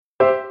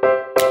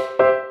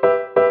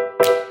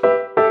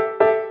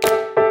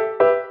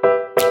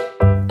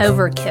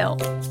overkill,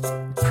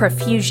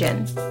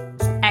 profusion,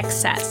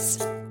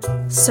 excess,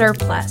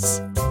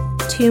 surplus,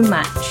 too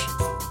much,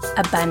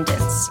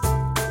 abundance.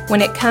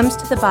 When it comes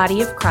to the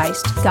body of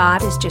Christ,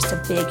 God is just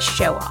a big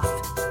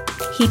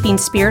show-off, heaping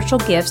spiritual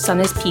gifts on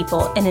his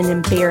people in an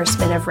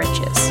embarrassment of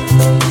riches.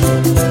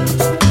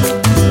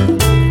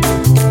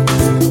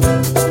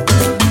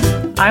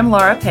 I'm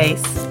Laura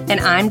Pace.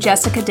 And I'm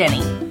Jessica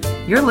Denny.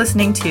 You're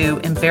listening to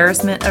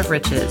Embarrassment of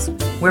Riches,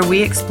 where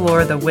we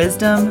explore the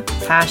wisdom,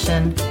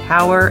 passion,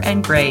 power,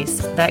 and grace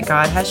that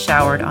God has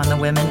showered on the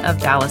women of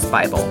Dallas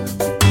Bible.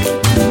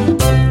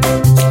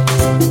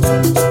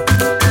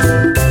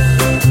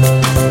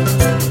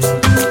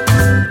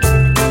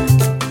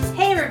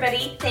 Hey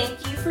everybody,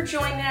 thank you for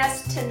joining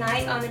us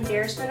tonight on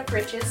Embarrassment of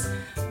Riches.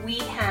 We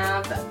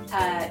have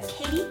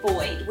Katie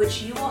Boyd,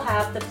 which you will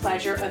have the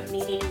pleasure of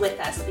meeting with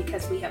us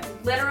because we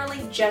have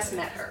literally just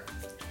met her.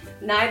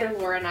 Neither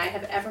Laura and I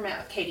have ever met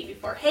with Katie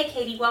before. Hey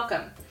Katie,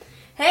 welcome.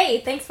 Hey,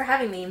 thanks for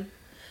having me.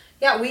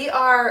 Yeah, we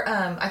are,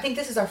 I think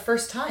this is our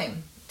first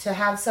time to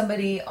have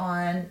somebody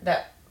on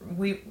that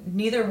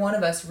neither one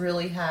of us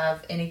really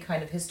have any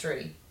kind of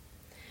history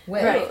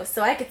with. Right,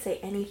 so I could say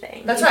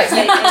anything. That's right.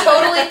 You could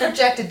totally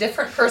project a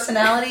different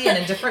personality and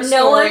a different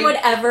story. No one would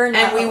ever know.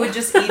 And we would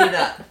just eat it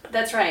up.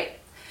 That's right.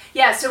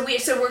 Yeah, so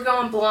we're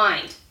going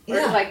blind. We're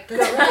Yeah,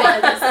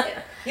 that's right.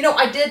 You know,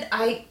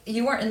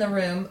 you weren't in the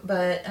room,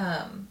 but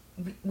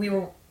we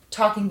were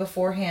talking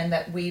beforehand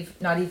that we've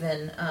not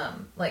even,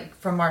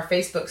 from our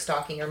Facebook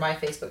stalking or my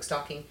Facebook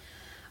stalking,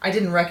 I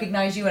didn't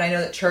recognize you, and I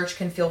know that church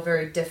can feel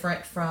very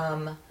different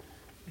from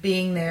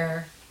being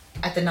there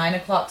at the 9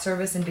 o'clock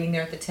service and being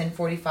there at the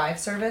 10:45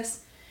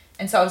 service.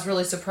 And so I was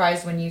really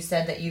surprised when you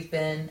said that you've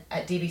been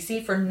at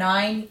DBC for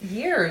 9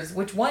 years,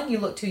 which one, you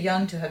look too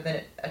young to have been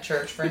at a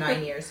church for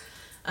 9 years.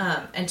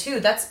 And two,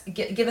 that's,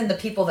 given the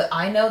people that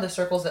I know, the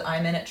circles that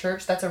I'm in at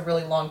church, that's a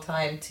really long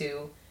time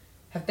to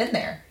have been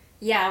there.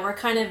 Yeah, we're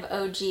kind of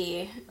OG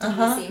DBC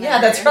members. Yeah,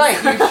 that's right.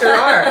 You sure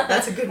are.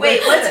 That's a good way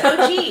to put it.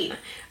 What's OG?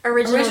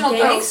 Original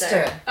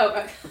gangster. Oh,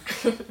 okay.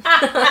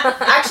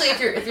 Actually,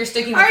 if you're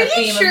sticking with the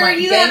theme of like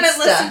you gangsta. haven't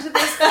listened to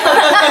this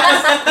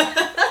podcast?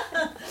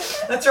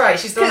 That's right.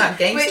 She's throwing out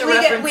gangster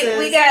references.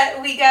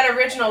 We got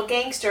original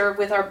gangster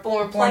with our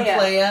Born Born Playa.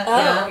 Playa.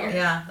 Oh.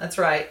 Yeah, that's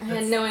right. I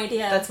had no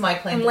idea. That's my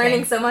claim I'm to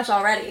learning fame. so much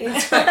already.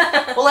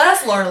 Well, let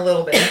us learn a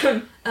little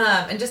bit.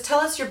 And just tell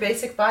us your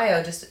basic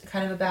bio, just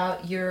kind of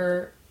about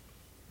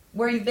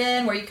where you've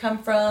been, where you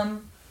come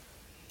from.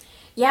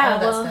 Yeah, all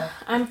that well, stuff.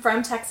 I'm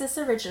from Texas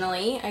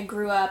originally. I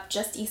grew up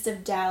just east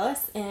of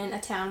Dallas in a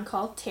town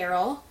called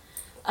Terrell.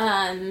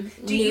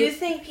 Do you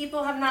think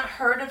people have not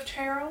heard of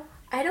Terrell?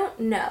 I don't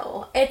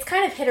know. It's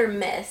kind of hit or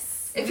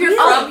miss. If you're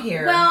from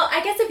here. Well,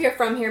 I guess if you're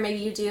from here, maybe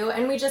you do.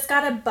 And we just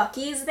got a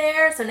Buc-ee's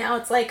there, so now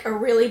it's like a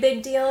really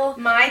big deal.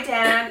 My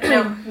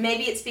dad,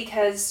 maybe it's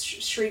because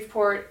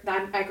Shreveport,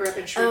 I grew up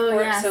in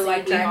Shreveport, yeah, so so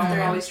like you we drive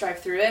through. always drive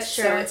through it,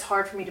 Sure. so it's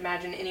hard for me to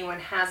imagine anyone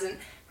hasn't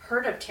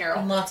heard of Terrell.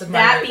 And lots of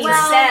That migrants. being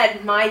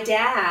said, my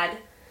dad,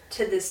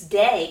 to this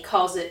day,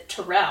 calls it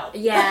Terrell.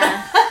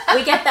 Yeah,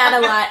 we get that a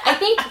lot. I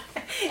think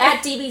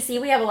at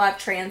DBC we have a lot of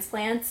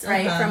transplants,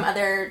 right, from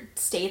other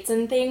states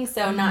and things,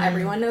 so not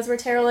everyone knows where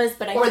Terrell is,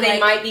 but I Or feel they like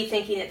might be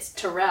thinking it's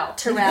Terrell.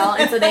 Terrell,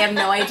 and so they have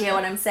no idea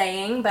what I'm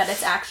saying, but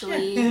it's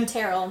actually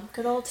Terrell.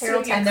 Good old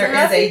Terrell, So, And Texas.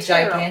 there is a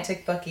Terrell.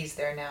 gigantic Buc-ee's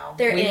there now.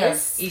 There we have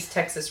is. East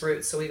Texas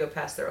roots, so we go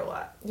past there a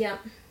lot. Yep.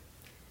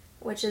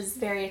 Which is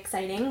very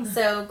exciting.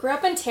 So, grew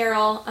up in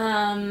Terrell,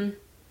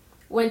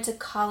 went to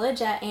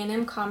college at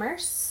A&M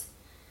Commerce,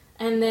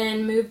 and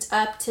then moved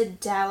up to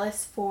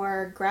Dallas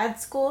for grad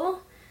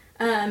school.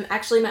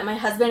 Actually met my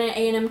husband at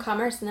A&M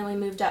Commerce, and then we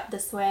moved up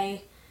this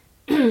way.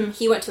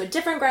 He went to a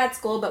different grad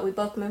school, but we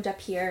both moved up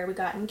here. We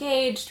got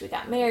engaged, we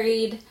got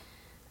married,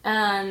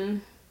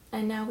 and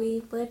now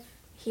we live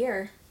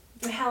here.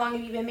 How long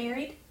have you been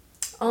married?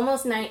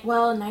 Almost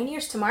 9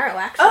 years tomorrow,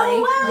 actually.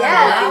 Oh, wow.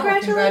 Yeah. Wow,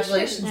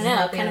 Congratulations. I and know,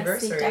 happy kind of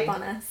sneaked anniversary. up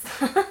on us.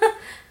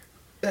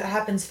 It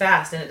happens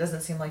fast, and it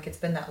doesn't seem like it's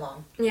been that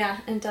long. Yeah,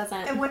 it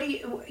doesn't. And what do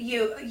what'd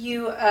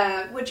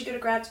you go to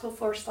grad school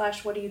for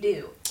 / what do you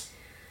do?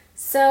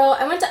 So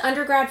I went to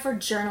undergrad for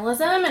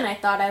journalism, and I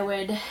thought I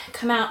would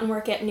come out and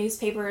work at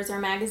newspapers or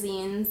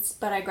magazines,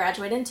 but I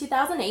graduated in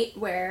 2008,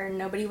 where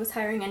nobody was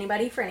hiring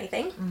anybody for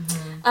anything.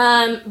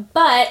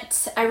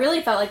 But I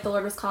really felt like the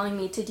Lord was calling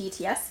me to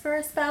DTS for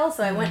a spell,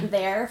 so I went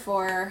there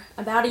for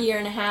about a year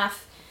and a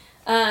half,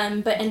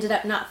 but ended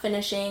up not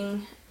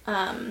finishing,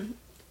 and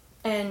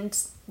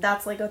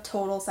that's like a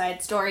total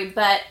side story.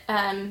 But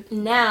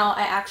now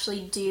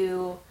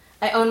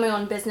I own my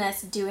own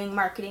business doing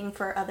marketing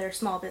for other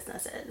small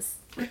businesses.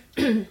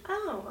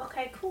 Oh,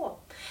 okay,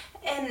 cool.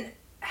 And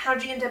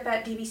how'd you end up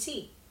at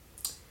DBC?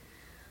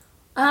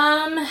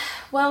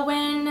 Well,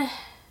 when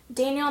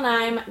Daniel and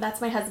I, that's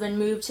my husband,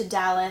 moved to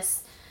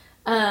Dallas,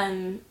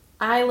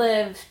 I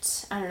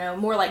lived, I don't know,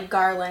 more like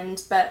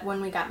Garland, but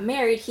when we got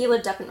married, he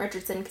lived up in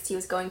Richardson because he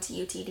was going to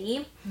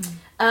UTD.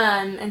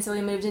 And so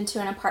we moved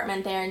into an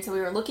apartment there, and so we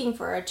were looking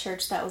for a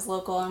church that was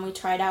local, and we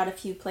tried out a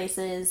few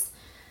places.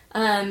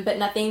 But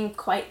nothing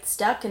quite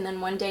stuck, and then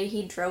one day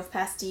he drove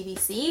past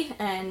DVC,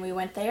 and we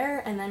went there,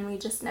 and then we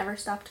just never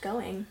stopped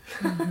going.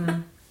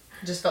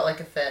 Just felt like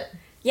a fit.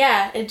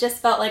 Yeah, it just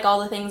felt like all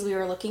the things we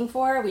were looking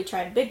for. We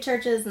tried big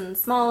churches and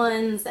small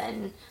ones,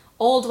 and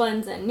old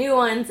ones and new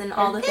ones, and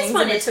all the things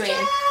in between.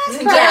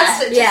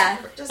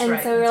 Just and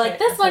right. so we were like,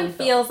 this That's how we one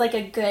felt. feels like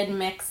a good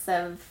mix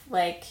of,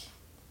 like,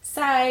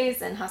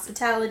 size and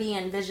hospitality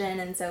and vision,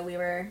 and so we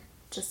were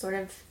just sort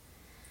of,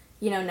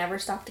 never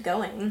stopped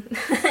going.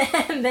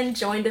 And then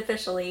joined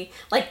officially,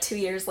 like, 2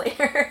 years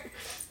later.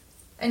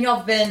 And y'all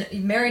have been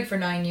married for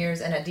 9 years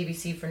and at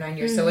DVC for 9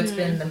 years, so it's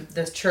been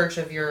the church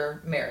of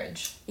your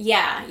marriage.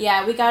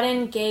 Yeah, we got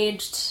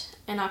engaged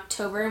in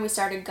October, and we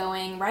started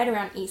going right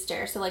around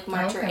Easter, so like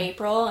March or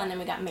April, and then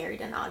we got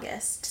married in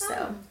August,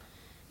 so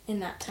in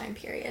that time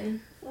period.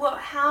 Well,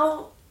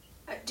 how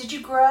did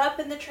you grow up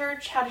in the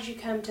church? How did you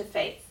come to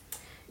faith?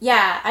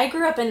 Yeah, I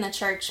grew up in the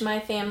church. My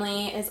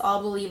family is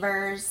all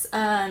believers,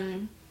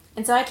 and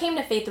so I came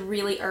to faith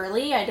really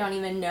early. I don't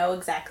even know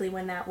exactly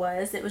when that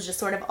was. It was just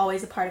sort of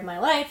always a part of my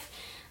life.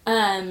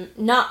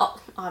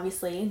 Not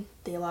obviously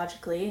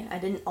theologically, I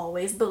didn't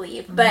always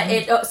believe, but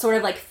it sort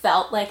of like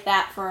felt like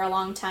that for a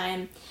long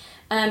time.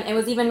 I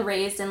was even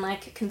raised in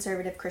like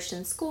conservative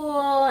Christian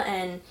school,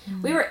 and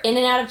we were in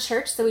and out of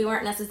church, so we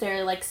weren't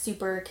necessarily like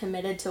super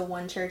committed to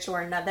one church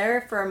or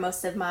another for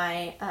most of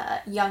my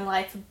young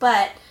life.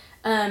 But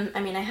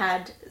I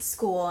had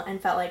school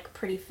and felt like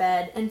pretty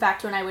fed. In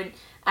fact,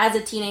 as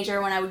a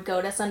teenager, when I would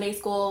go to Sunday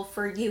school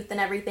for youth and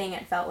everything,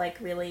 it felt like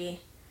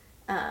really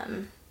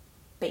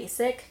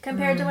basic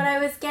compared to what I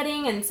was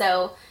getting, and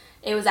so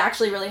it was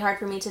actually really hard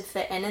for me to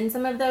fit in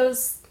some of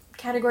those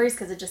categories,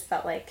 because it just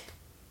felt like,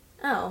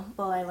 oh,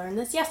 well, I learned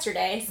this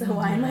yesterday, so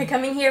why am I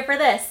coming here for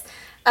this?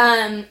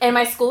 And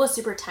my school was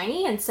super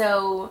tiny, and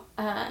so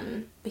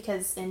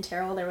because in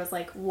Terrell there was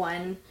like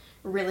one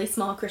really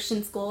small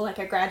Christian school, like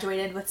I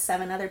graduated with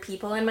 7 other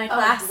people in my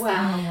class. Oh,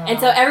 wow. And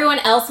so everyone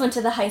else went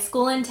to the high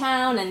school in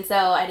town, and so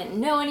I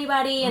didn't know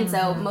anybody, and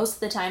so most of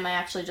the time I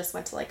actually just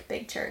went to like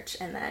big church,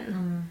 and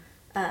then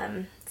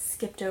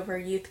skipped over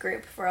youth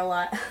group for a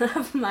lot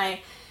of my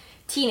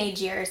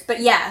teenage years. But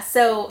yeah,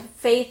 so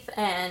faith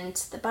and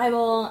the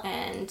Bible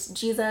and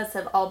Jesus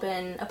have all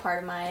been a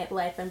part of my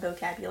life and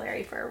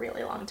vocabulary for a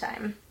really long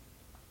time.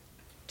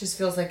 Just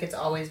feels like it's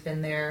always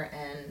been there.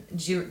 And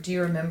do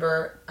you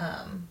remember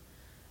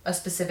a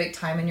specific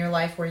time in your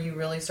life where you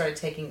really started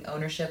taking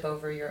ownership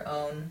over your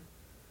own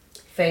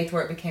faith,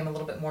 where it became a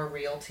little bit more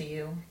real to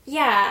you?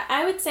 Yeah,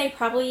 I would say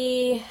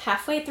probably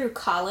halfway through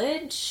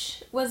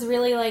college was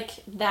really like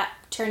that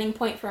turning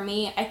point for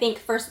me. I think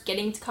first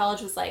getting to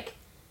college was like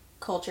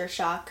culture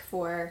shock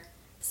for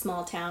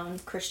small town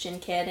Christian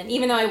kid, and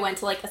even though I went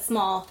to like a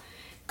small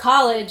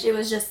college, it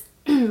was just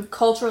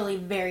culturally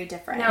very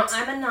different. Now,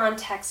 I'm a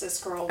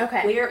non-Texas girl.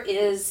 Okay. Where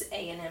is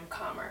A&M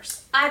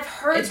Commerce? I've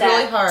heard It's that.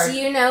 really hard. Do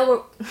you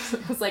know I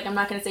was like, I'm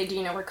not going to say do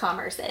you know where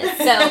Commerce is.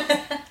 So,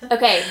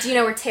 okay, do you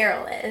know where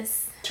Terrell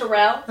is?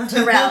 Terrell?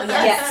 Terrell, yes.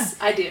 Yes,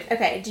 I do.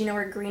 Okay, do you know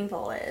where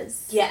Greenville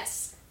is?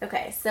 Yes.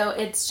 Okay, so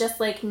it's just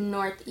like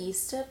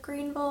northeast of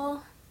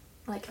Greenville,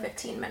 like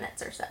 15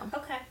 minutes or so.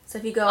 Okay. So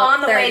if you go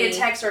On up the 30, way to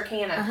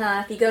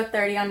Texarkana. if you go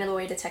 30 on the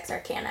way to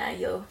Texarkana,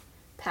 you'll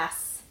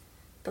pass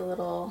the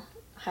little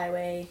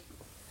highway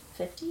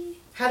 50.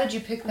 How did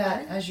you pick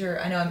that as your...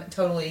 I know I'm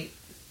totally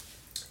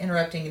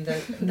interrupting the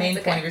main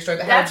okay. point of your story,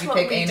 but how That's did you what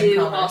pick we A&M do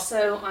Commerce?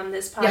 also on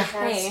this podcast. Yeah.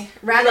 Hey,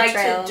 We rabbit like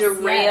trails, to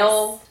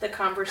derail yes. the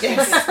conversation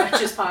as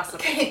much as possible.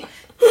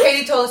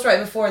 Katie told us right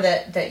before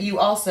that you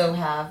also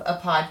have a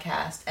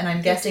podcast, and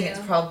I'm guessing do. it's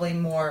probably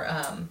more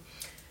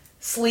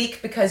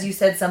sleek because you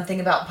said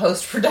something about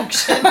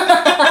post-production,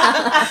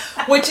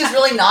 which is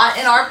really not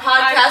in our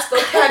podcast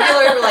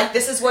vocabulary. We're like,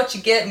 this is what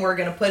you get, and we're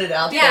going to put it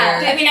out Yeah,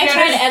 there. I mean, I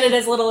try to edit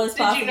as little as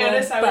possible. Did you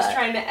notice I was but-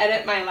 trying to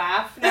edit my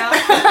laugh now?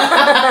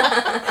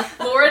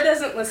 Laura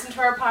doesn't listen to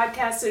our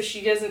podcast, so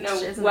she doesn't know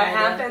She doesn't what know.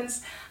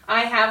 happens.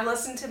 I have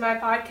listened to my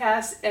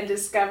podcast and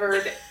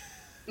discovered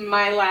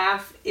my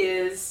laugh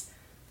is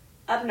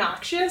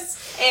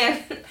obnoxious.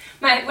 And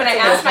when I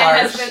asked my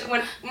harsh.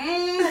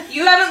 husband,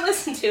 you haven't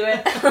listened to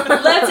it,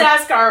 let's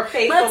ask our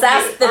faithful Let's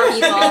ask the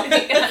people.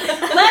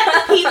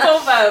 Let the people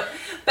vote.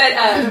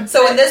 But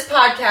So when this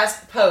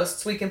podcast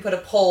posts, we can put a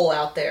poll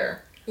out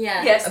there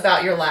Yeah. yes.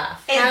 about your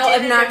laugh. And How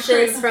did it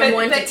obnoxious improve? from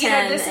 1 to you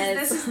know, 10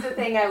 this is the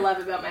thing I love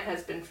about my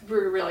husband.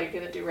 We're really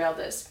going to derail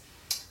this.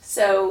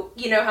 So,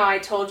 you know how I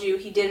told you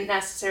he didn't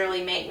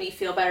necessarily make me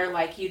feel better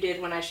like you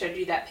did when I showed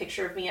you that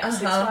picture of me at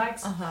Six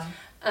Flags?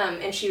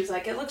 And she was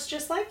like, it looks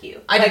just like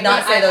you. I did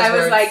not say those I was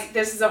words. like,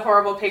 this is a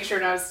horrible picture,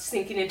 and I was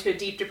sinking into a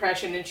deep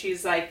depression, and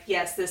she's like,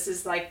 yes, this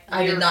is like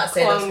I your did not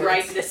say clone those words.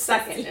 right this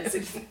second. This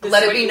is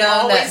Let it what be you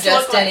known that always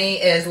look like. Justini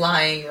is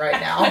lying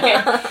right now.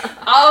 Okay.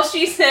 All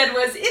she said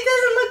was, it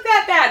doesn't look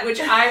that bad,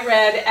 which I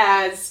read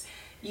as,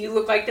 you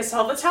look like this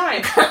all the time.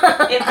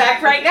 In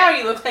fact, right now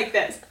you look like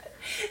this.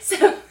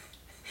 So,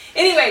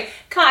 anyway,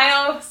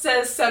 Kyle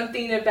says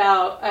something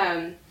about,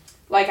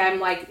 I'm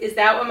like, is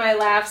that what my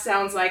laugh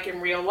sounds like in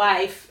real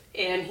life?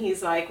 And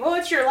he's like, well,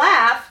 it's your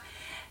laugh.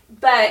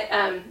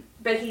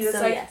 But he was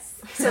So like,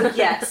 yes. so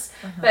yes.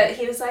 But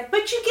he was like,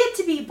 but you get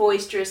to be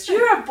boisterous.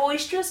 You're a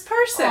boisterous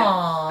person.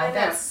 Aw, I know.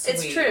 that's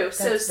It's sweet. true. That's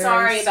So very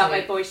sorry about my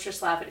sweet.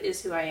 boisterous laugh. It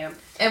is who I am.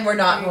 And we're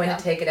not There you going go.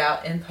 to take it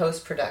out in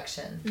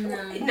post-production.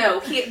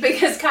 No,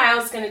 because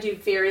Kyle's going to do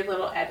very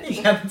little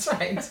editing. Yeah, that's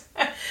right.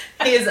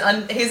 He's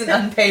an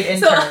unpaid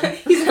So intern.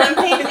 he's an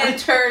unpaid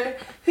intern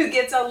who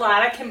gets a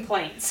lot of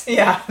complaints.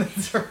 Yeah,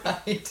 that's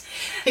right.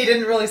 He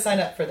didn't really sign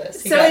up for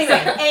this. He So got anyway,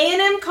 signed up.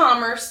 A&M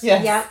Commerce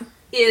Yes. Yep.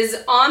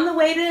 is on the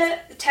way to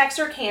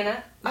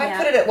Texarkana, I Yeah.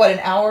 put it at, what, an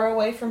hour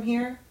away from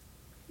here?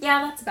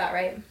 Yeah, that's about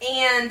right.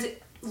 and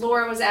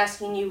Laura was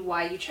asking you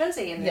why you chose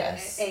A&M,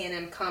 Yes.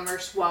 A&M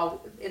Commerce,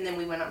 and then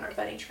we went on our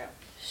bunny trail.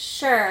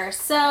 Sure.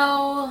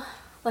 So,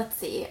 let's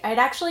see. I'd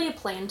actually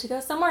planned to go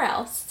somewhere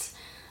else.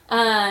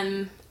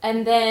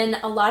 And then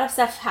a lot of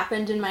stuff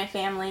happened in my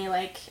family.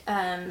 Like,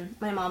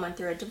 my mom went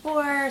through a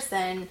divorce,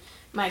 and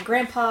my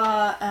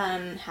grandpa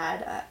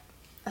had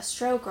a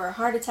stroke or a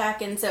heart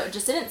attack, and so it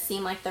just didn't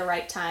seem like the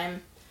right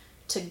time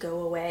to go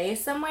away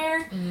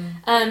somewhere.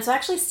 So I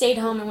actually stayed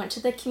home and went to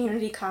the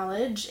community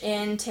college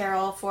in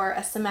Terrell for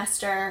a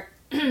semester,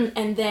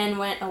 and then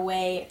went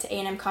away to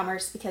A&M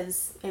Commerce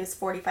because it was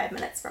 45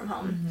 minutes from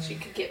home. She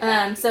could get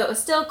back. So it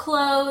was still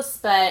close,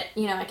 but,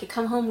 you know, I could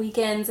come home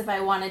weekends if I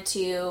wanted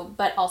to,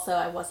 but also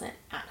I wasn't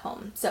at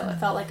home. So it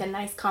felt like a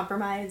nice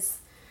compromise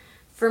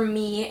for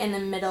me in the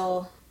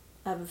middle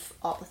of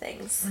all the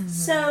things.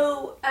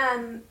 So,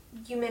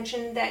 you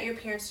mentioned that your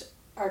parents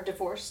are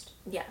divorced.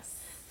 Yes.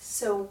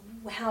 So,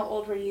 how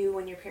old were you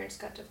when your parents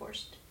got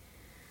divorced?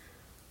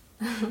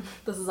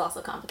 This is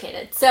also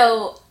complicated.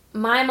 So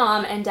my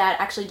mom and dad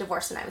actually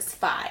divorced when I was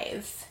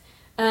 5.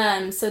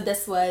 So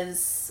this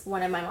was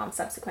one of my mom's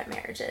subsequent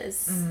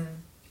marriages.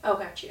 Oh,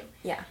 got you.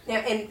 Yeah. Now,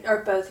 and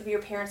are both of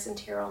your parents in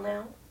Terrell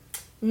now?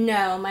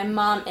 No, my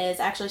mom is.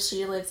 Actually,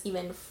 she lives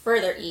even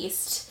further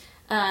east.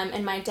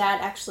 And my dad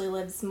actually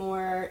lives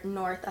more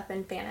north up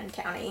in Fannin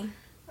County.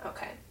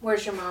 Okay.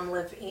 Where's your mom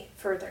live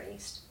further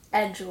east?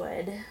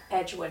 Edgewood.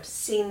 Edgewood.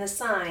 Seen the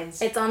signs.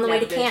 It's on the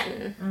way to Never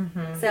been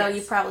Canton. So Yes.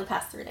 you probably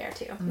passed through there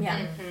too.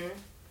 Yeah.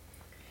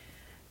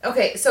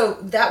 Okay, so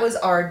that was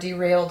our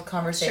derailed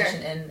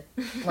conversation and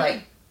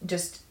like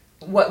just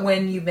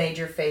when you made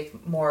your faith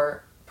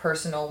more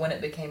personal, when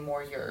it became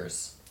more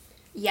yours.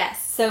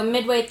 Yes. So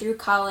midway through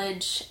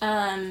college,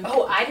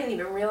 Oh, I didn't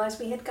even realize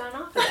we had gone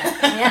off of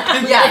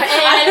that. yeah.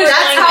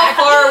 That's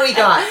how far we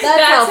got.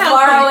 That's how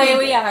far away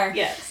we are.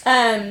 Yes.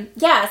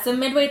 Yeah, so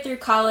midway through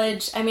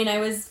college, I mean, I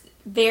was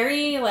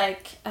very,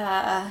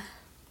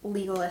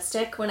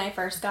 legalistic when I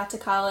first got to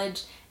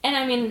college. And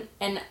I mean,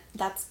 and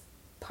that's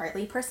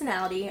partly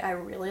personality. I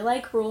really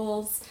like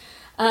rules,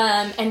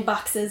 and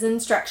boxes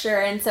and structure.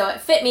 And so it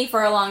fit me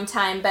for a long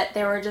time, but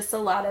there were just a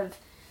lot of,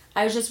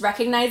 I was just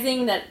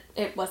recognizing that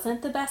it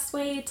wasn't the best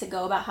way to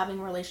go about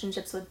having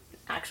relationships with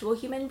actual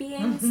human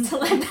beings, to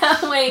live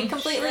that way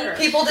completely. Sure.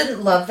 People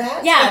didn't love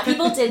that. Yeah,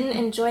 people didn't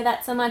enjoy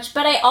that so much,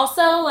 but I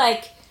also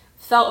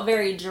felt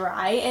very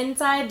dry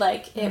inside.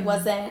 It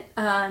wasn't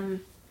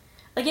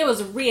it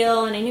was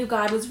real, and I knew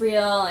God was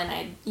real, and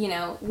I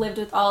lived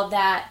with all of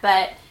that,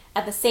 but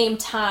at the same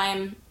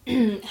time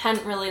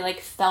hadn't really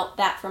felt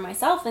that for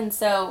myself. And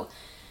so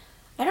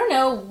I don't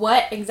know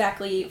what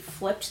exactly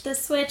flipped the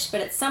switch,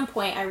 but at some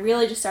point I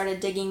really just started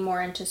digging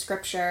more into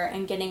scripture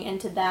and getting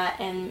into that,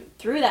 and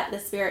through that the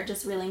Spirit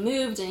just really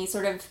moved, and he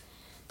sort of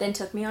then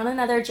took me on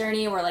another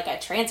journey where I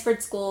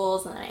transferred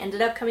schools, and I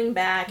ended up coming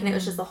back, and it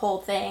was just the whole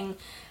thing.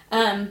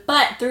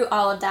 But through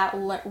all of that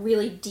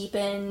really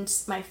deepened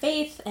my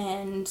faith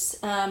and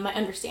my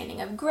understanding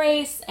of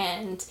grace,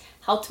 and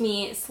helped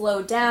me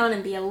slow down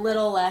and be a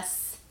little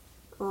less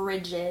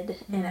rigid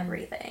in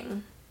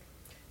everything.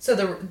 So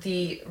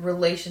the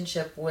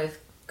relationship with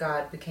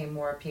God became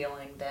more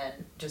appealing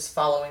than just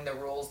following the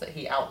rules that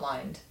he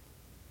outlined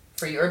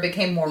for you, or it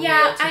became more real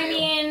to I you?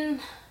 mean,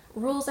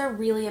 rules are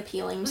really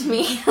appealing to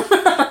me.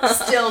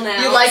 Still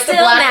now. You like the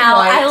Still black now,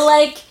 and white. I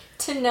like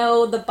to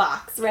know the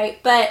box, right?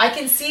 But I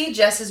can see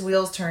Jess's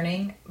wheels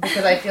turning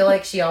because I feel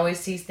like she always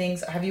sees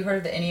things. Have you heard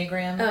of the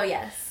Enneagram? oh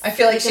yes, I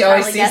feel like You she can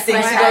always probably sees guess things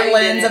my through height. the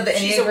lens of the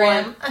She's a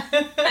Enneagram.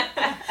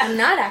 I'm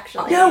not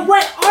actually. No,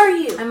 what are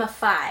you? I'm a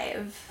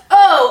 5.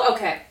 Oh,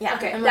 okay. Yeah,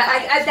 Okay. I'm a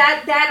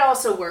That, that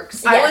also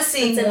works. I Yes, was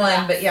seeing it's in one,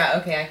 that. but yeah,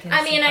 okay, I can.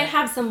 I see mean, I that.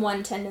 have some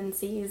 1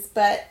 tendencies,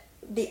 but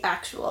the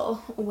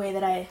actual way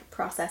that I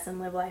process and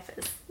live life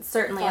is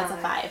certainly as a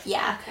 5.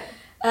 Yeah. Okay.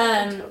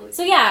 can totally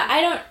So yeah, I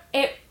don't.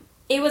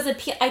 It was I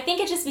think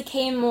it just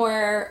became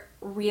more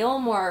real,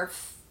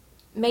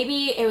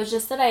 maybe it was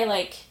just that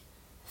I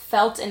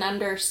felt and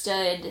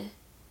understood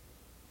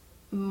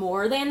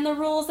more than the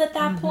rules at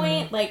that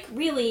point.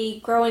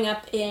 Really growing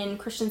up in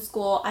Christian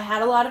school, I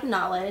had a lot of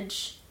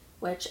knowledge,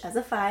 which as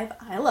a 5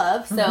 I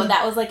love. So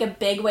that was a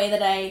big way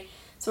that I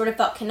sort of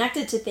felt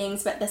connected to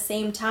things, but at the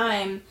same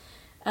time,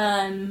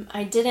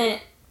 I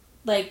didn't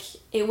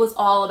it was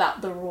all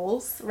about the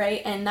rules,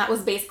 right? And that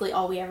was basically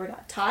all we ever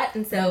got taught.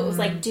 And so it was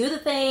do the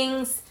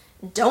things,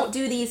 don't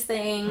do these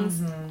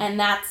things. And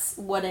that's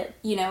what it,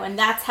 and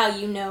that's how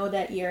you know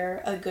that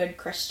you're a good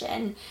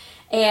Christian.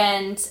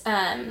 And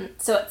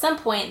so at some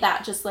point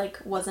that just like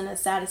wasn't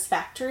as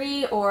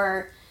satisfactory.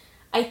 Or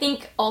I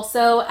think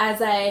also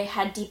as I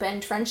had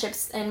deepened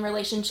friendships and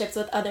relationships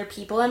with other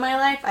people in my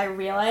life, I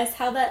realized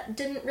how that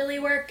didn't really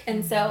work.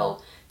 And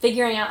so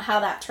figuring out how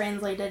that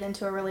translated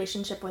into a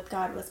relationship with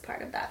God was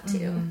part of that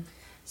too.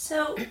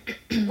 So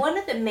one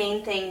of the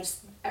main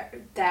things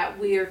that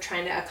we are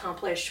trying to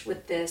accomplish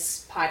with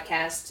this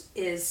podcast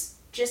is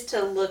just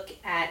to look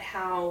at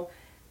how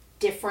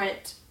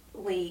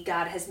differently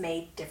God has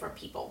made different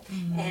people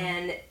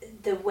and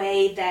the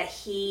way that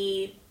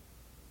he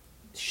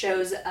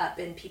shows up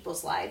in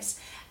people's lives,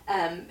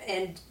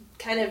 and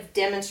kind of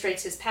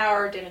demonstrates his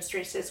power,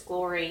 demonstrates his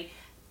glory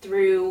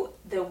through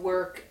the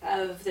work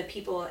of the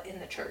people in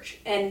the church.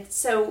 And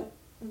so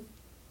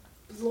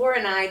Laura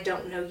and I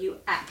don't know you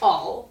at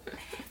all.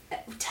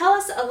 Tell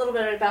us a little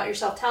bit about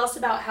yourself. Tell us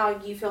about how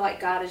you feel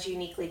like God has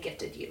uniquely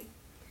gifted you.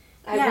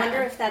 I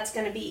wonder if that's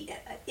going to be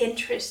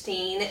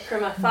interesting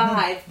from a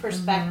 5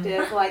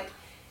 perspective, like,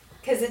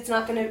 because it's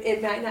not going to,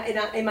 it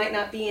might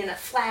not be in a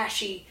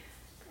flashy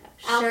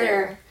out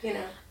there,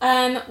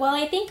 Well,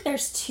 I think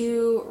there's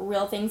 2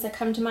 real things that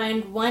come to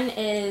mind. One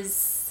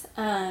is,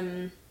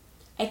 I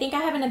think I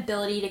have an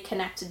ability to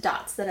connect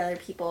dots that other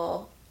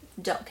people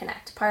don't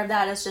connect. Part of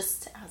that is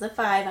just as a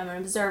 5, I'm an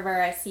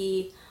observer. I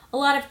see a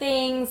lot of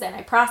things and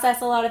I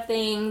process a lot of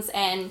things,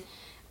 and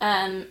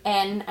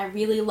I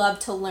really love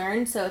to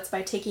learn. So it's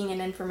by taking in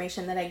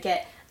information that I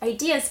get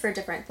ideas for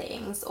different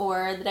things,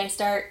 or that I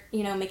start,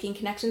 making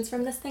connections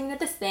from this thing to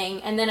this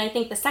thing. And then I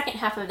think the second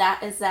half of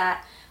that is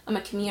that I'm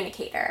a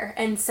communicator.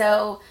 And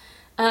so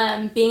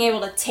being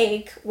able to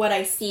take what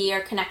I see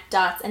or connect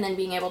dots and then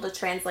being able to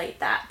translate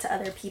that to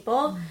other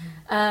people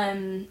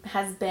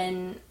has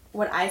been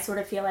what I sort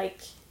of feel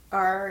like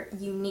are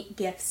unique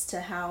gifts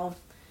to how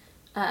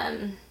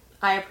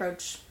I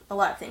approach a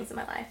lot of things in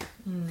my life.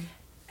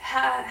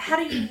 How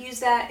do you use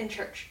that in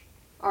church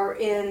or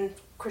in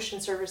Christian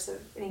service of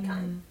any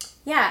kind?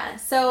 Yeah,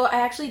 so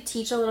I actually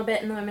teach a little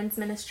bit in the women's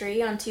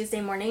ministry on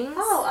Tuesday mornings.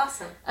 Oh,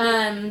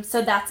 awesome.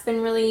 So that's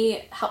been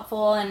really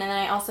helpful. And then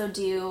I also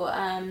do,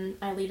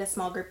 I lead a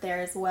small group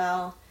there as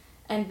well.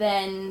 And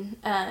then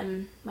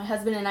my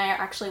husband and I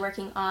are actually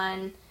working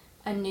on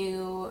a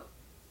new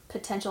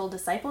potential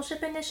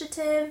discipleship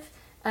initiative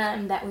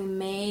that we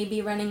may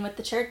be running with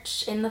the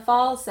church in the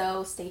fall,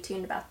 so stay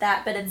tuned about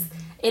that. But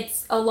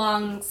it's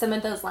along some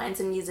of those lines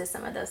and uses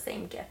some of those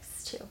same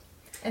gifts too.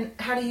 And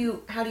how do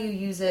you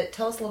use it?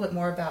 Tell us a little bit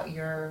more about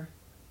your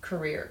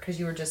career, because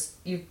you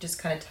just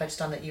kind of touched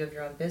on that you have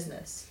your own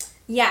business.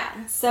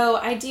 Yeah, so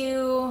I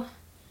do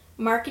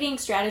marketing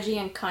strategy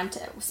and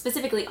content,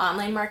 specifically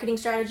online marketing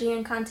strategy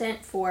and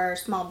content for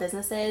small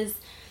businesses.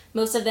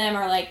 Most of them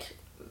are like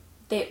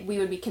they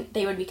would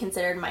be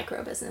considered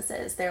micro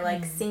businesses. They're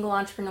like single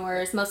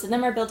entrepreneurs. Most of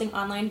them are building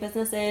online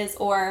businesses,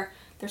 or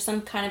there's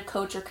some kind of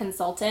coach or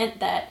consultant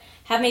that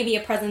have maybe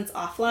a presence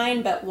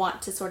offline but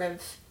want to sort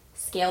of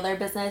scale their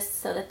business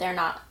so that they're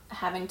not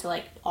having to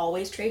like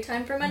always trade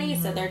time for money.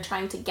 So they're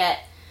trying to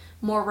get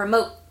more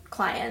remote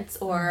clients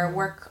or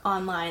work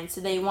online.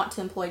 So they want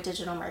to employ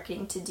digital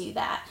marketing to do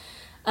that.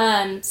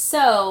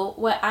 So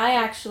what I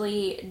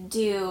actually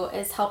do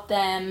is help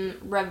them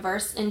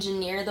reverse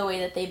engineer the way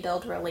that they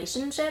build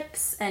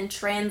relationships and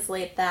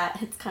translate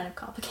that. It's kind of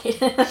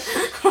complicated.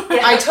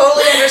 I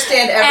totally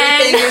understand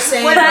everything you're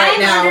saying right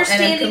now. What I'm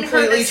understanding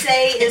her to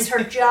say is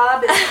her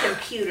job is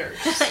computers.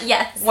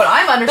 Yes. What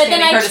I'm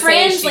understanding her to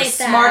say is she's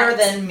that, smarter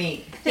than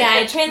me. Yeah,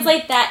 I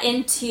translate that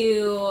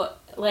into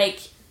like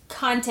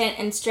content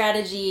and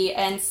strategy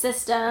and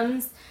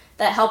systems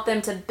that help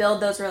them to build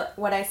those,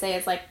 what I say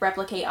is like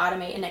replicate,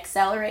 automate, and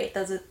accelerate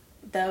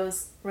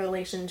those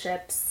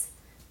relationships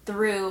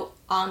through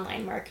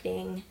online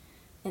marketing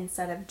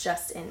instead of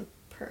just in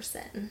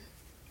person.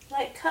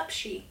 Like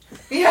Cupshe.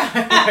 Yeah,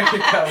 there you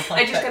go.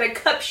 I just got a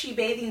Cupshe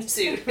bathing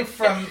suit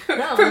from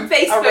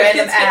Facebook. A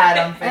random ad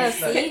on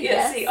Facebook.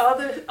 See,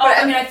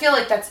 I feel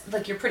like that's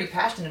like you're pretty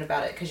passionate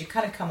about it because you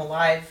kind of come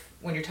alive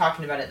when you're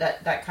talking about it.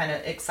 That kind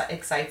of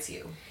excites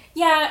you.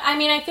 Yeah, I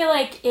mean, I feel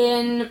like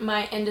in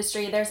my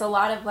industry, there's a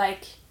lot of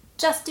like,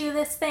 just do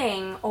this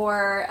thing,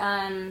 or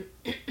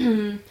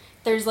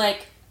there's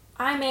like,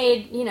 I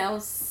made,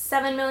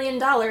 $7 million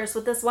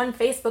with this one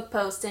Facebook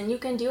post, and you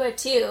can do it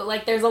too.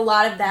 Like, there's a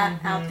lot of that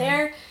out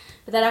there,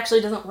 but that actually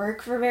doesn't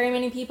work for very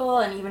many people.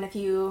 And even if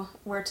you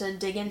were to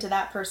dig into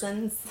that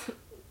person's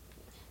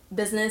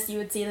business, you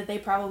would see that they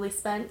probably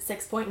spent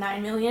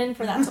 $6.9 million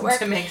for that to work.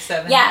 To make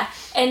 7. Yeah,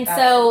 and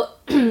so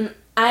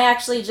I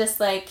actually just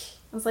like,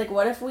 I was like,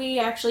 what if we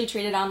actually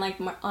treated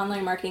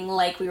online marketing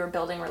like we were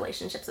building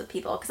relationships with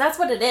people? Because that's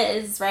what it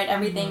is, right?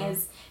 Everything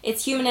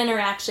it's human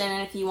interaction,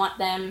 and if you want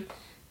them,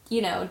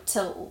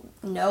 to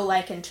know,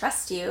 like, and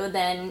trust you,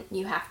 then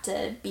you have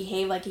to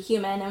behave like a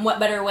human. And what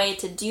better way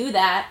to do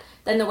that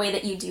than the way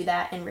that you do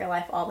that in real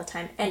life all the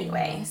time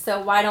anyway?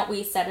 So why don't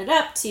we set it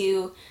up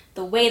to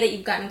the way that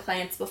you've gotten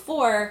clients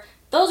before,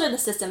 those are the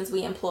systems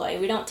we employ.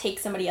 We don't take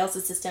somebody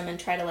else's system and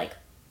try to like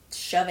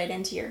shove it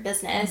into your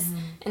business.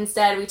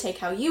 Instead, we take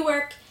how you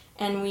work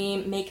and we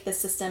make the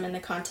system and the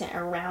content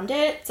around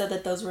it so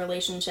that those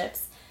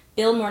relationships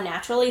build more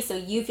naturally, so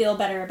you feel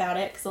better about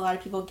it, because a lot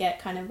of people get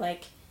kind of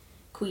like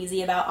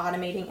queasy about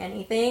automating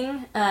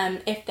anything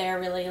if they're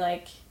really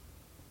like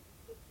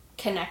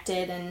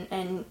connected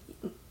and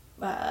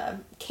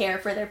care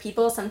for their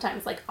people.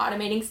 Sometimes like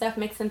automating stuff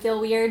makes them feel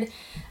weird,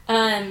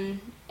 and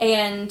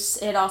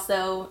it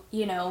also,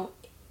 you know,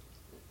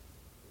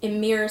 it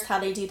mirrors how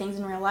they do things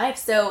in real life,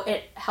 so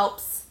it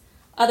helps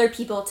other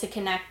people to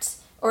connect,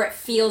 or it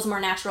feels more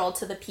natural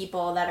to the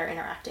people that are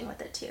interacting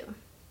with it too.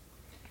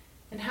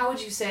 And how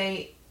would you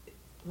say,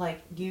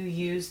 like, you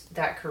use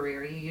that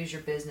career, you use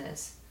your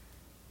business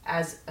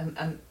as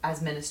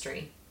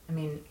ministry? I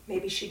mean,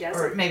 Maybe she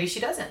doesn't. or maybe she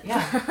doesn't.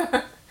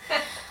 Yeah.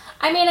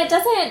 I mean, it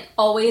doesn't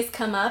always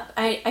come up.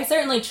 I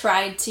certainly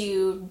tried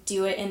to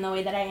do it in the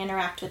way that I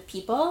interact with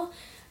people.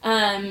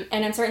 And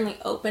I'm certainly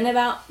open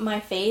about my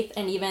faith,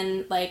 and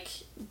even like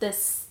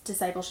this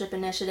discipleship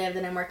initiative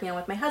that I'm working on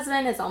with my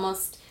husband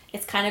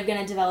it's kind of going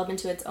to develop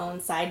into its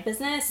own side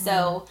business.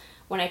 So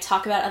when I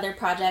talk about other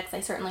projects,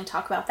 I certainly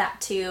talk about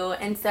that too.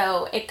 And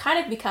so it kind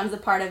of becomes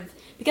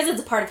because it's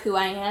a part of who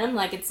I am,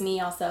 like it's me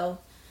also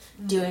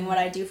doing what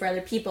I do for other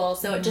people.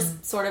 So it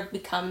just sort of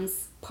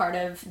becomes part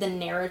of the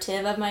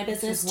narrative of my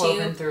business It's too.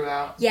 woven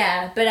throughout.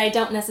 Yeah, but I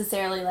don't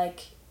necessarily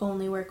like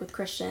only work with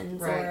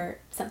Christians Right. or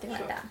something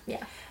like that.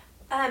 Yeah.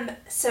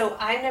 So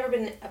I've never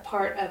been a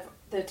part of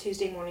the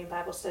Tuesday morning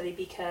Bible study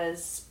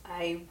because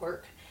I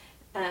work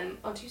on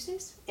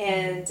Tuesdays,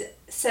 and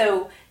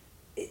so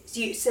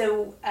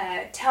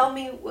tell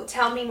me more,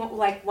 tell me more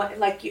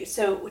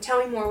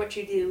what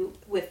you do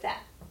with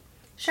that.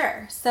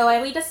 Sure. So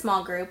I lead a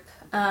small group.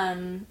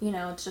 You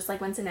know, it's just like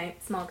Wednesday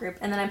night, small group,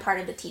 and then I'm part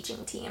of the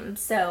teaching team.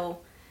 So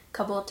a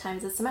couple of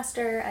times a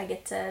semester, I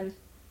get to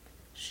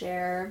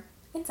share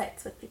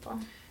insights with people.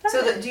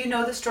 So do you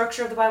know the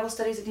structure of the Bible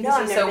studies at DBC? No,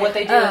 I've never so what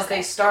they been. do is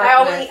they start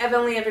I've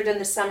only ever done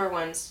the summer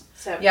ones.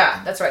 So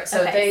Yeah, that's right.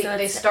 So Okay,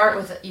 they start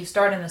with, you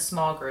start in a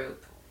small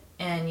group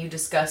and you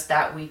discuss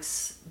that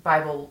week's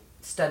Bible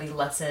study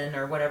lesson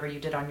or whatever you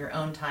did on your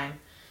own time.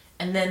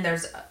 And then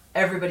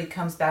everybody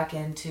comes back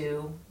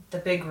into the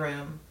big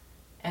room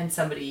and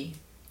somebody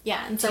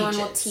Yeah, and someone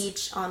will teaches.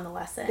 teach on the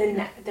lesson.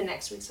 the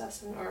next week's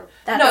lesson, or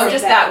that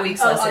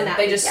week's lesson. on that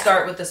They week, just yeah.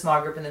 start with the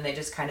small group and then they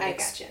just kind of I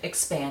gotcha.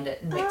 expand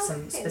it and make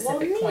some Okay,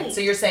 specific well, points. neat.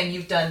 So you're saying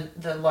you've done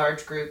the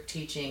large group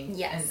teaching.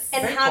 Yes.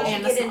 And very how cool. did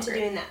And you the get into small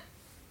group. doing that?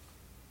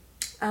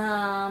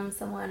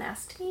 Someone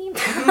asked me.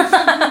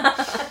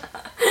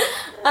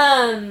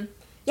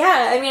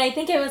 Yeah, I mean, I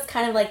think it was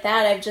kind of like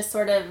that.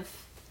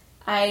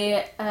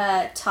 I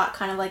taught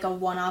kind of like a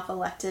one-off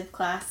elective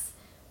class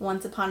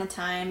once upon a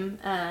time.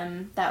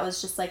 That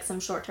was just like some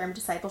short-term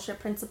discipleship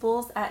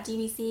principles at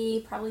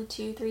DBC probably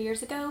 2-3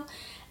 years ago.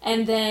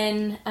 And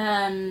then,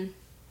 I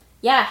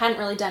hadn't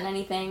really done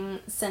anything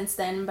since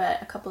then,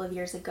 but a couple of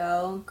years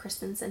ago,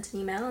 Kristen sent an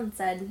email and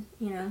said,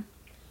 you know,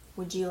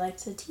 would you like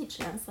to teach?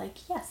 And I was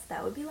like, yes,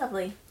 that would be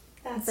lovely.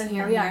 That's So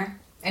here we are.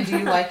 And do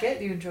you like it?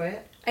 Do you enjoy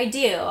it? I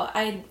do.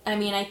 I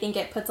mean, I think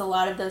it puts a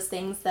lot of those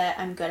things that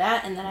I'm good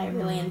at and that I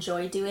really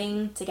enjoy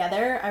doing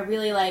together. I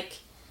really like,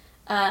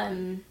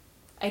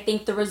 I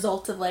think the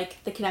result of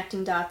like the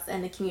connecting dots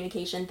and the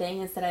communication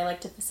thing is that I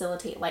like to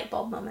facilitate light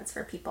bulb moments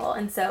for people.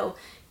 And so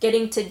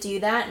getting to do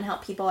that and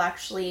help people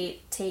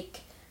actually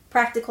take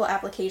practical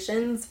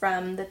applications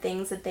from the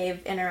things that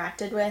they've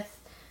interacted with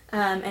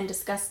and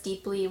discuss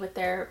deeply with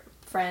their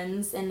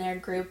friends in their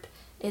group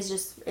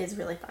is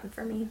really fun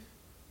for me.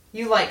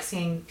 You like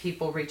seeing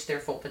people reach their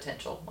full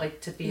potential, like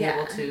to be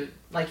able to,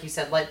 like you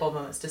said, light bulb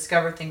moments,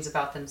 discover things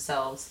about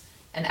themselves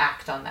and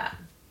act on that.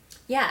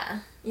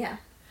 Yeah.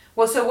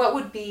 Well, so what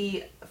would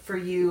be for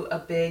you a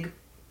big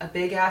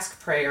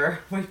ask prayer?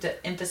 We have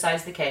to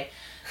emphasize the K.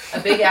 A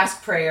big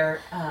ask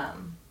prayer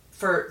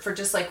for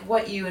just like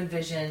what you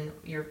envision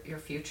your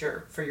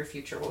future for your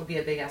future. What would be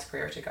a big ask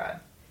prayer to God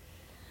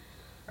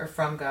or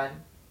from God?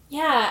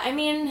 Yeah, I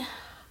mean,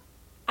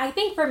 I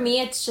think for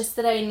me it's just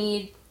that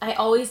I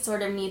always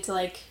sort of need to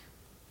like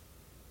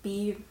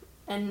be,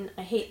 and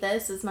I hate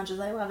this as much as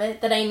I love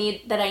it, that I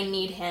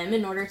need him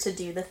in order to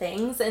do the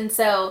things. And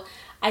so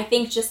I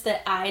think just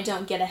that I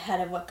don't get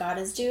ahead of what God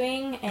is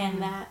doing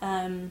and that,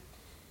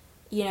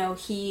 you know,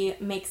 he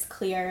makes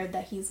clear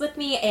that he's with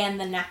me and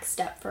the next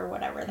step for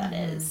whatever that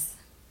is.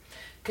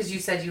 Because you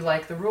said you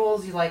like the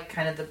rules, you like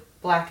kind of the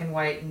black and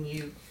white, and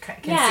you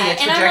can see a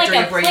and I'm trajectory like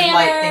a of where planner, you'd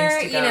like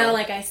things to go. You know,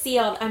 like I see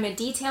I'm a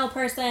detail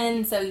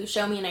person, so you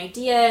show me an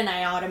idea and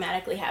I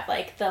automatically have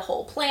like the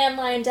whole plan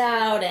lined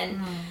out,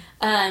 and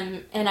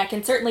I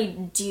can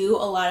certainly do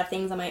a lot of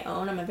things on my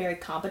own. I'm a very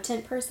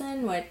competent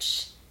person,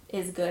 which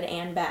is good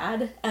and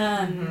bad.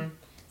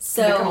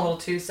 So you become a little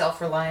too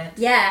self-reliant.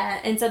 yeah,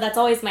 and so that's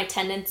always my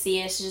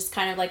tendency, is to just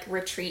kind of like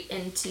retreat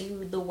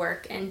into the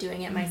work and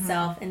doing it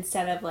myself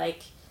instead of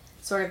like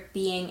sort of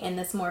being in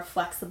this more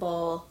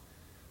flexible,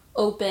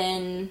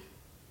 open,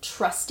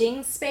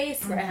 trusting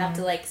space where I have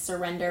to like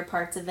surrender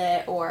parts of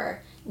it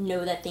or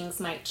know that things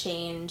might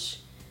change.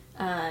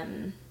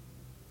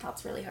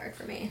 That's really hard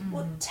for me.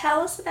 Well,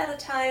 tell us about a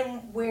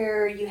time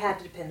where you had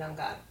to depend on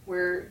God,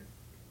 where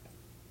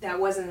that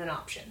wasn't an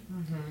option.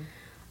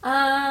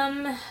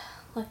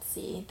 Let's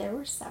see. There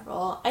were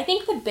several. I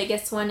think the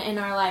biggest one in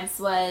our lives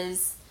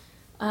was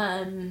it's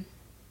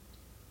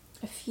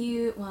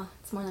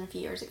more than a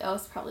few years ago.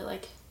 It's probably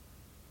like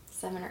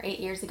 7 or 8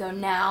 years ago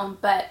now.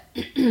 But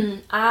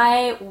Daniel and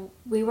I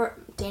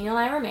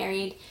were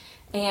married,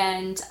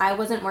 and I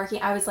wasn't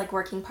working. I was like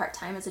working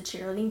part-time as a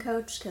cheerleading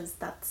coach, because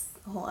that's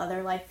a whole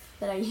other life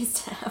that I used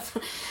to have.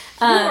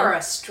 You are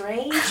a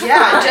strange.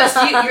 Yeah, just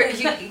you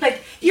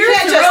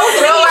can't just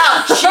throw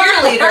out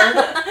cheerleader.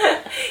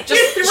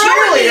 Just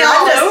cheerleader.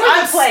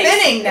 I'm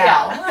spinning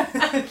now.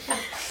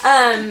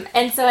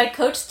 And so I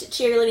coached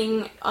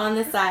cheerleading on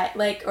the side,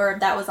 or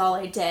that was all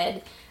I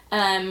did.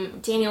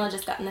 Daniel had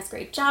just gotten this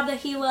great job that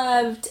he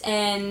loved,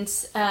 and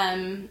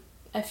after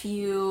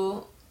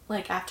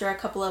a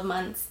couple of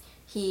months,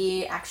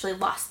 he actually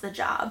lost the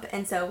job.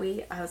 And so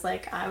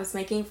I was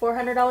making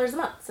 $400 a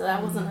month, so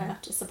that wasn't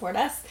enough to support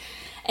us.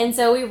 And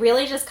so we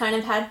really just kind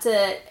of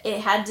it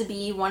had to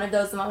be one of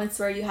those moments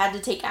where you had to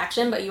take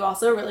action, but you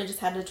also really just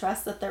had to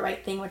trust that the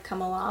right thing would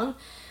come along.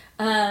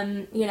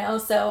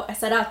 So I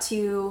set out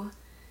to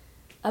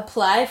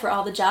apply for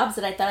all the jobs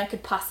that I thought I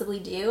could possibly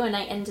do, and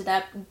I ended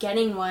up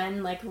getting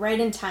one right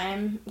in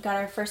time. Got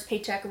our first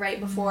paycheck right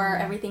before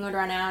everything would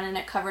run out, and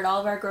it covered all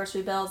of our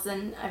grocery bills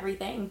and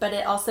everything. But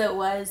it also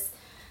was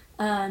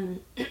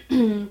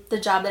the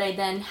job that I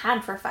then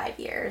had for 5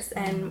 years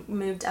and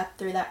moved up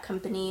through that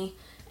company,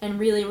 and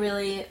really,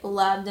 really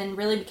loved, and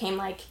really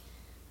became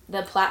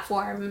the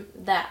platform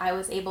that I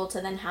was able to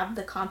then have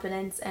the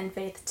confidence and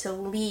faith to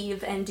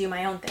leave and do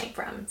my own thing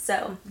from.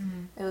 So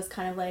it was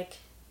kind of like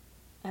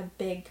a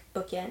big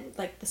bookend,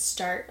 the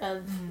start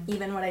of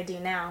even what I do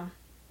now.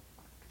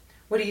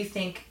 What do you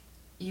think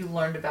you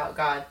learned about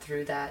God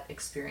through that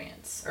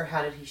experience, or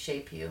how did he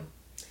shape you?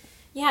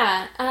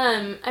 Yeah,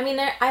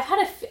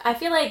 I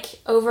feel like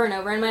over and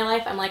over in my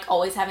life, I'm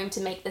always having to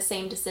make the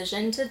same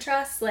decision to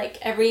trust.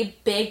 Every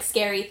big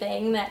scary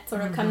thing that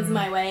sort of comes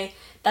my way,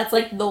 that's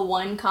the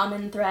one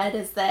common thread,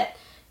 is that,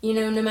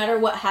 no matter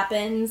what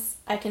happens,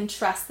 I can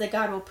trust that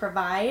God will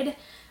provide.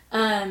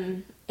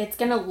 It's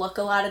going to look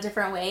a lot of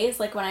different ways.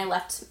 When I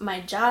left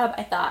my job,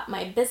 I thought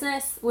my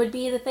business would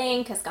be the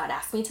thing, because God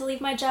asked me to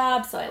leave my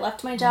job, so I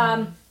left my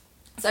job.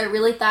 So I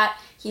really thought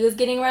he was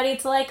getting ready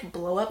to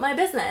blow up my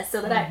business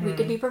so that we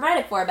could be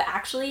provided for. But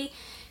actually,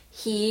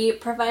 he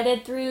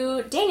provided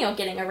through Daniel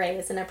getting a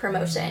raise and a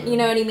promotion. You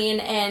know what I mean?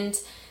 And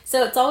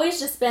so it's always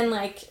just been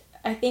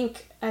I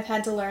think I've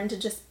had to learn to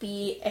just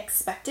be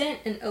expectant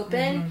and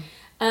open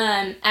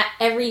at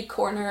every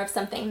corner of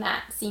something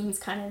that seems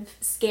kind of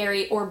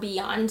scary or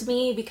beyond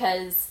me,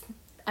 because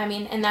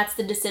and that's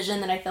the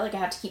decision that I feel like I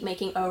have to keep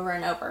making over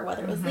and over,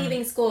 whether it was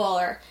leaving school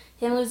or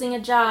him losing a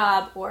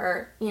job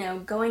or,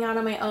 going out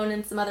on my own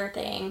in some other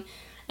thing,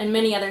 and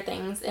many other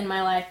things in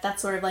my life.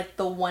 That's sort of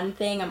the one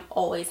thing I'm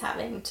always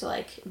having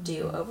to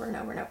do over and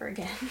over and over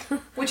again.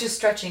 Which is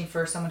stretching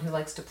for someone who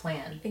likes to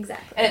plan.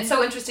 Exactly. And it's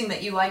so interesting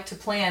that you like to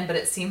plan, but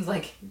it seems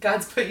like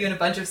God's put you in a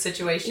bunch of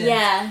situations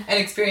and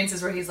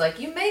experiences where he's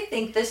you may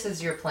think this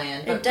is your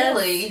plan, but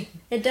really...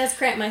 It does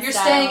cramp my You're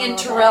style staying in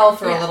Terrell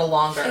for a little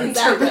longer.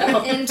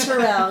 Exactly. In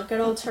Terrell. Good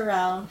old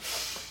Terrell.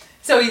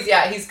 So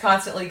he's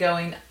constantly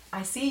going,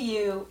 I see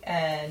you,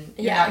 and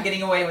you're not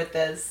getting away with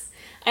this.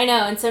 I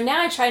know, and so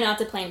now I try not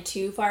to plan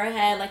too far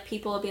ahead.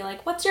 People will be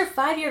what's your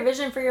 5-year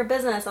vision for your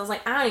business? I was I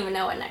don't even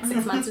know what next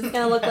 6 months is going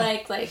to look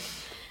like.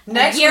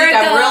 Next week,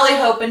 I'm really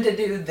hoping to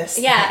do this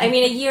thing. Yeah,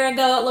 a year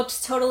ago, it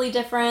looked totally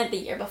different. The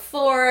year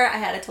before, I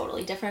had a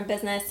totally different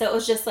business. So it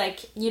was just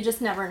you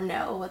just never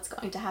know what's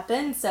going to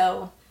happen.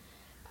 So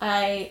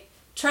I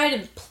try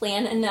to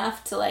plan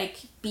enough to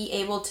be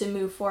able to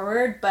move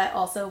forward, but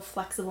also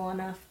flexible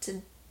enough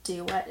to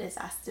do what is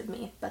asked of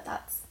me. But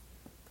that's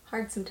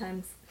hard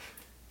sometimes.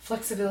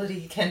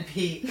 Flexibility can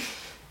be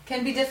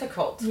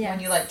difficult when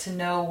you like to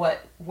know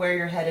where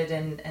you're headed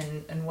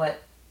and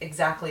what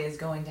exactly is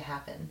going to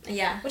happen.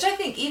 Yeah. Which I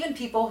think even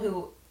people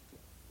who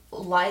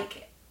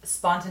like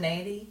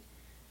spontaneity,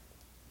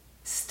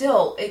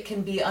 still it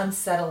can be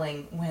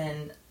unsettling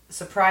when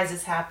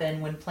surprises happen,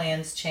 when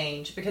plans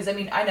change. Because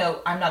I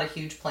know I'm not a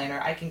huge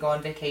planner. I can go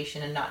on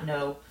vacation and not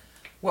know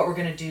what we're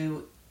going to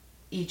do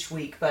each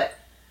week, but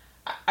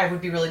I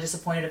would be really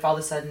disappointed if all of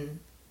a sudden,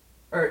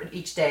 or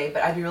each day,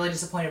 but I'd be really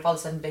disappointed if all of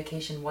a sudden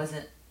vacation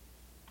wasn't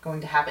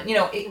going to happen.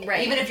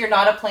 Even if you're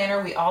not a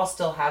planner, we all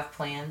still have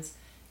plans.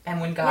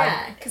 And when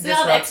God because we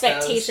all have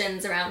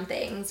expectations around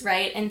things,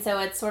 right? And so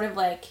it's sort of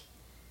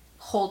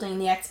holding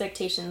the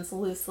expectations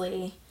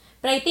loosely.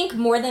 But I think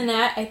more than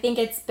that, I think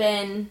it's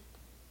been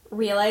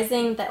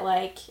realizing that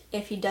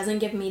if he doesn't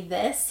give me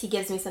this, he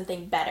gives me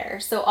something better.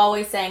 So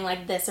always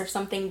saying this or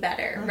something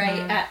better,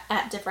 right?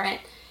 At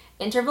different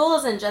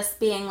intervals, and just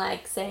being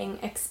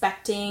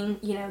expecting,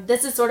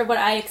 this is sort of what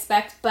I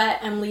expect, but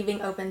I'm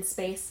leaving open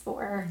space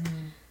for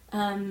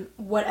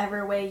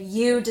whatever way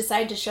you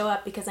decide to show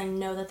up, because I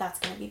know that that's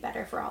going to be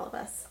better for all of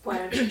us. Why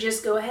don't you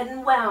just go ahead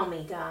and wow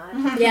me,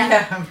 God?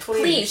 Yeah.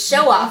 Please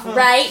show off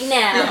right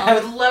now. Yeah, I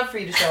would love for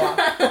you to show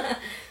off.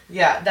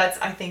 Yeah,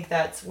 I think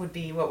that would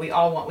be what we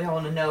all want. We all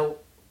want to know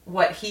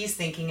what he's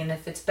thinking, and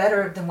if it's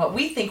better than what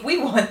we think we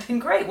want, then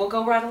great, we'll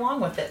go right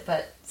along with it.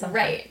 But sometimes,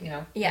 Right.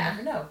 you Yeah.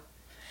 never know.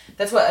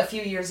 That's what a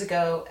few years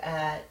ago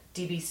at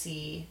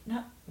DBC,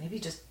 maybe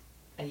just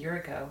a year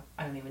ago,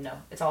 I don't even know.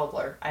 It's all a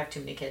blur. I have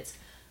too many kids.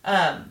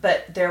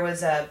 But there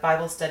was a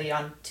Bible study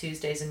on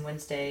Tuesdays and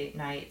Wednesday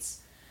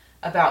nights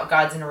about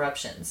God's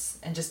interruptions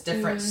and just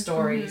different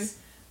stories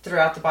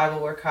throughout the Bible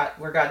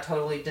where God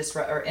totally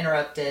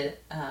interrupted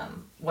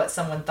what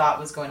someone thought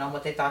was going on,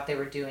 what they thought they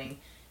were doing,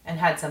 and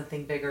had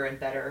something bigger and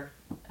better.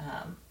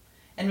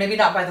 And maybe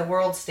not by the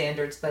world's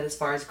standards, but as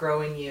far as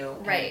growing you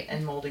Right.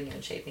 and molding you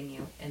and shaping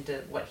you into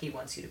what he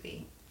wants you to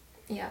be.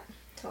 Yeah,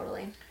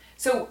 totally.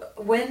 So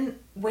when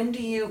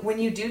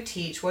you do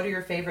teach, what are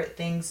your favorite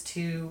things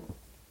to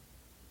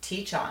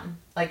teach on?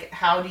 Like,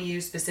 how do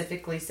you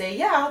specifically say,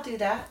 yeah, I'll do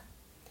that?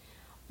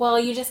 Well,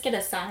 you just get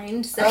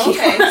assigned. So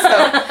Okay,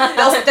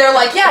 so they're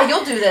like, yeah,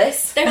 you'll do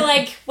this. they're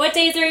like, what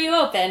days are you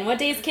open? What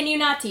days can you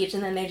not teach?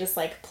 And then they just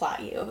like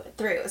plot you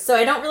through. So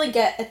I don't really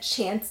get a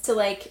chance to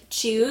like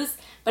choose,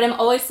 but I'm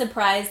always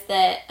surprised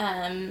that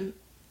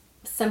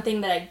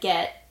something that I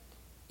get,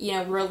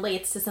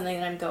 relates to something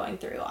that I'm going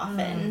through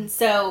often.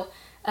 So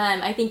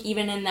I think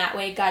even in that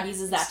way, God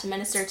uses that to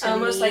minister to me.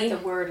 Almost like the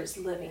word is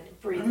living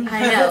and breathing.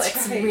 I know, That's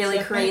it's right. really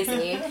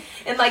crazy.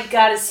 And like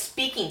God is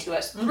speaking to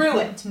us through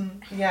it.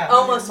 Yeah.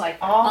 Almost like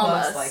that.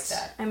 Almost like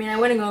that. I mean, I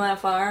wouldn't go that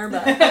far,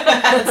 but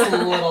That's a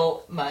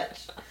little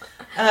much.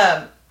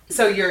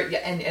 So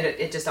and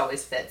it just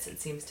always fits.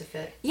 It seems to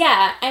fit.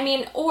 yeah, I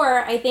mean,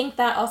 or I think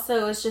that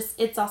also is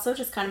it's also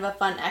just kind of a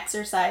fun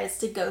exercise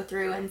to go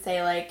through and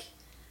say like,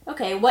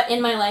 okay, what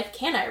in my life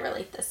can I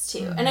relate this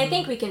to? And I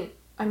think we can,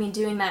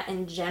 doing that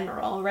in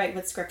general, right,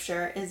 with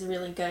scripture is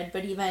really good,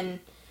 but even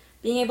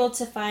being able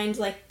to find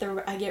like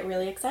I get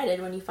really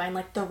excited when you find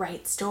like the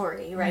right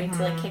story, right,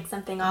 to like kick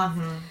something off,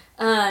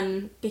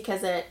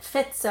 because it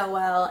fits so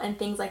well and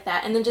things like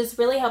that. And then just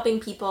really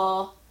helping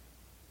people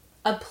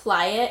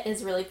apply it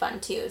is really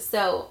fun too.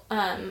 So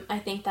I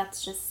think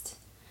that's just,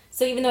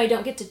 so even though I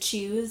don't get to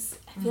choose,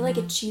 I feel like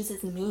it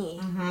chooses me.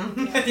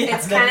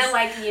 It's kind of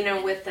like,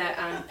 with the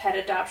pet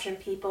adoption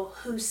people,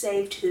 who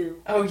saved who.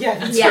 Oh yeah,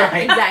 that's Yeah,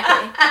 right.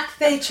 exactly.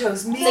 They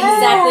chose me. That's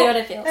exactly what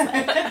it feels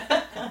like.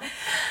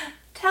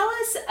 Tell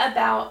us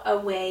about a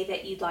way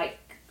that you'd like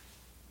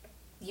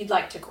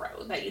to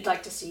grow, that you'd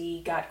like to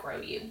see God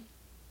grow you.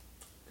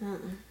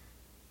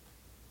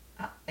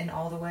 In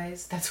all the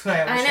ways. That's what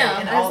I always I know.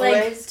 say. In I all was the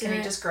like, ways. Can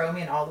you just grow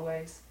me in all the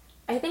ways?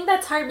 I think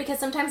that's hard because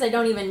sometimes I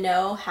don't even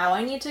know how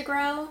I need to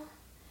grow.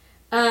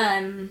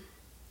 I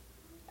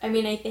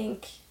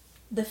think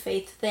the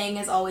faith thing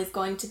is always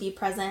going to be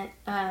present.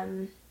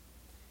 And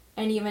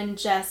even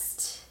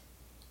just,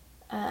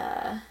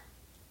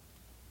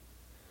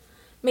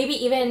 maybe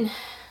even,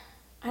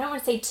 I don't want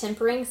to say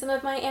tempering some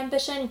of my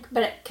ambition,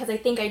 but because I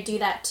think I do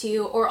that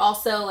too. Or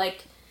also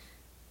like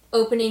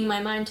opening my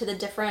mind to the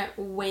different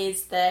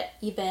ways that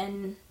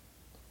even,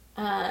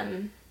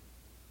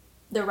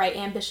 the right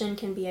ambition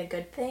can be a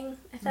good thing,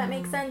 if that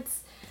makes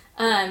sense.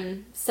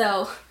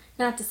 So,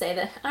 not to say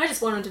that I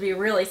just want him to be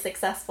really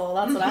successful,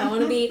 that's what I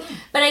want to be,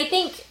 but I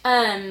think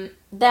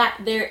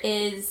that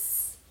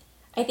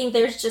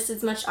there's just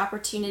as much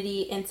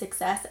opportunity in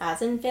success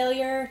as in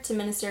failure to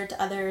minister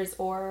to others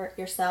or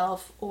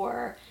yourself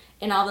or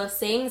in all those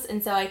things.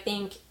 And so I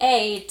think,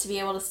 to be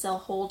able to still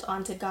hold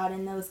on to God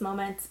in those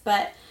moments,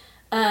 but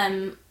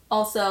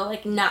also,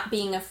 like, not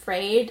being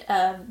afraid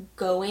of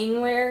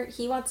going where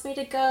he wants me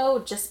to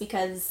go just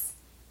because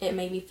it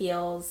maybe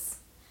feels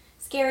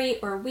scary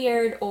or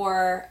weird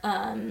or...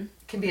 can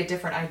be a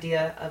different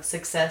idea of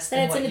success that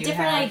than it's what a you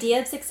different have.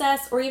 idea of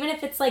success, or even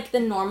if it's, like, the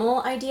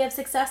normal idea of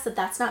success,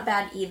 that's not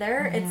bad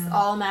either. It's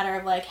all a matter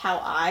of, like, how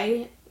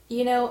I,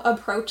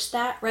 approach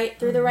that right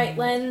through the right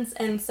lens.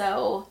 And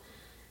so...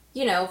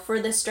 for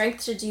the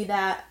strength to do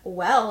that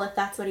well, if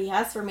that's what he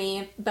has for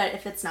me, but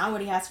if it's not what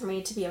he has for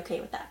me, to be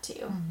okay with that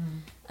too.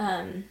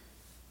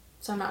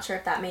 So I'm not sure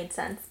if that made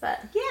sense, but...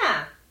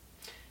 Yeah.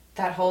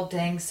 That whole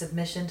dang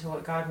submission to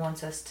what God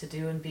wants us to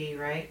do and be,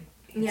 right?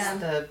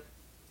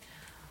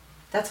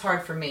 That's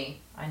hard for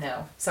me, I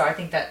know. So I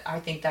think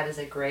that is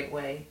a great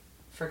way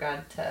for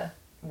God to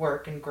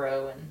work and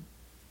grow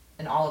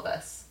in all of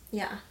us.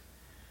 Yeah.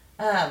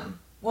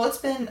 Well, it's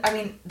been,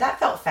 that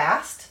felt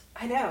fast.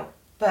 I know.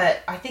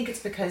 But I think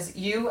it's because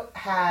you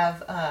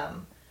have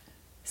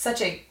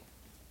such a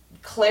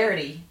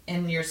clarity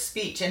in your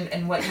speech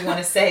and what you want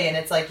to say. And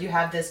it's like you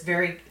have this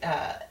very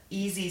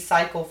easy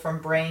cycle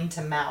from brain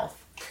to mouth.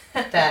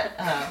 That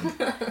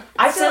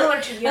I feel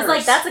Similar to yours. I was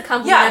like, that's a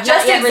compliment. yeah, I've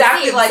just not yet exactly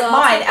received, like so I'll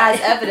mine, take that.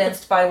 as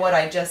evidenced by what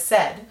I just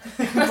said.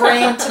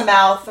 Brain to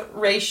mouth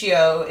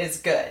ratio is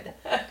good.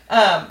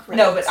 No,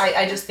 but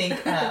I just think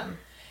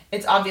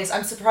it's obvious.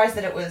 I'm surprised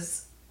that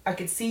I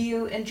could see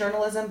you in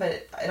journalism,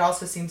 but it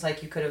also seems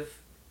like you could have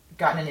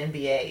gotten an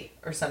MBA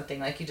or something.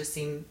 Like, you just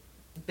seem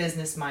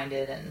business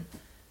minded, and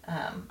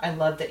I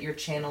love that you're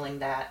channeling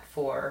that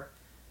for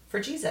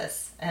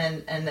Jesus,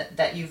 and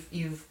that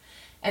you've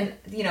and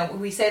you know,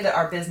 we say that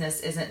our business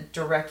isn't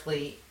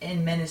directly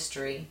in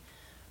ministry,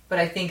 but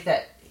I think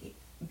that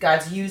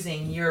God's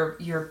using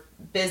your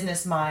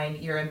business mind,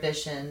 your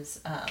ambitions,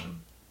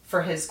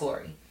 for His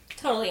glory.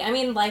 Totally. I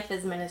mean, life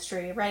is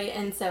ministry, right?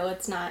 And so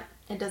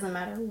it doesn't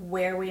matter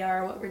where we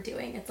are, what we're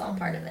doing. It's all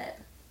part of it.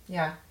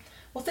 Yeah.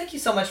 Well, thank you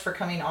so much for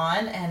coming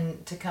on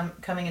and to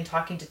coming and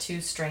talking to two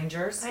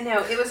strangers. I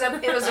know, it was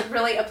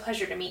really a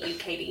pleasure to meet you,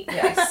 Katie.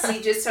 Yes.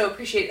 We just so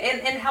appreciate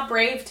it, and how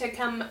brave to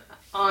come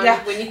on.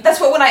 Yeah, That's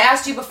when I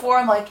asked you before,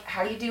 I'm like,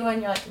 how you doing?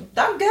 You're like,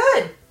 I'm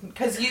good.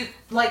 Because you,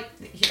 like,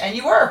 and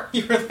you were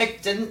like,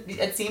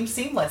 it seemed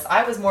seamless.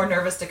 I was more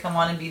nervous to come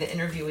on and be the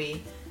interviewee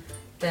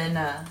than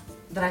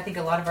I think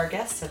a lot of our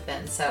guests have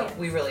been. So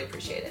we really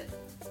appreciate it.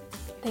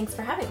 Thanks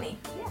for having me.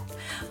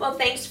 Well,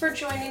 thanks for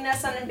joining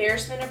us on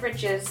Embarrassment of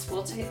Riches.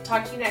 We'll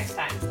talk to you next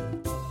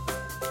time.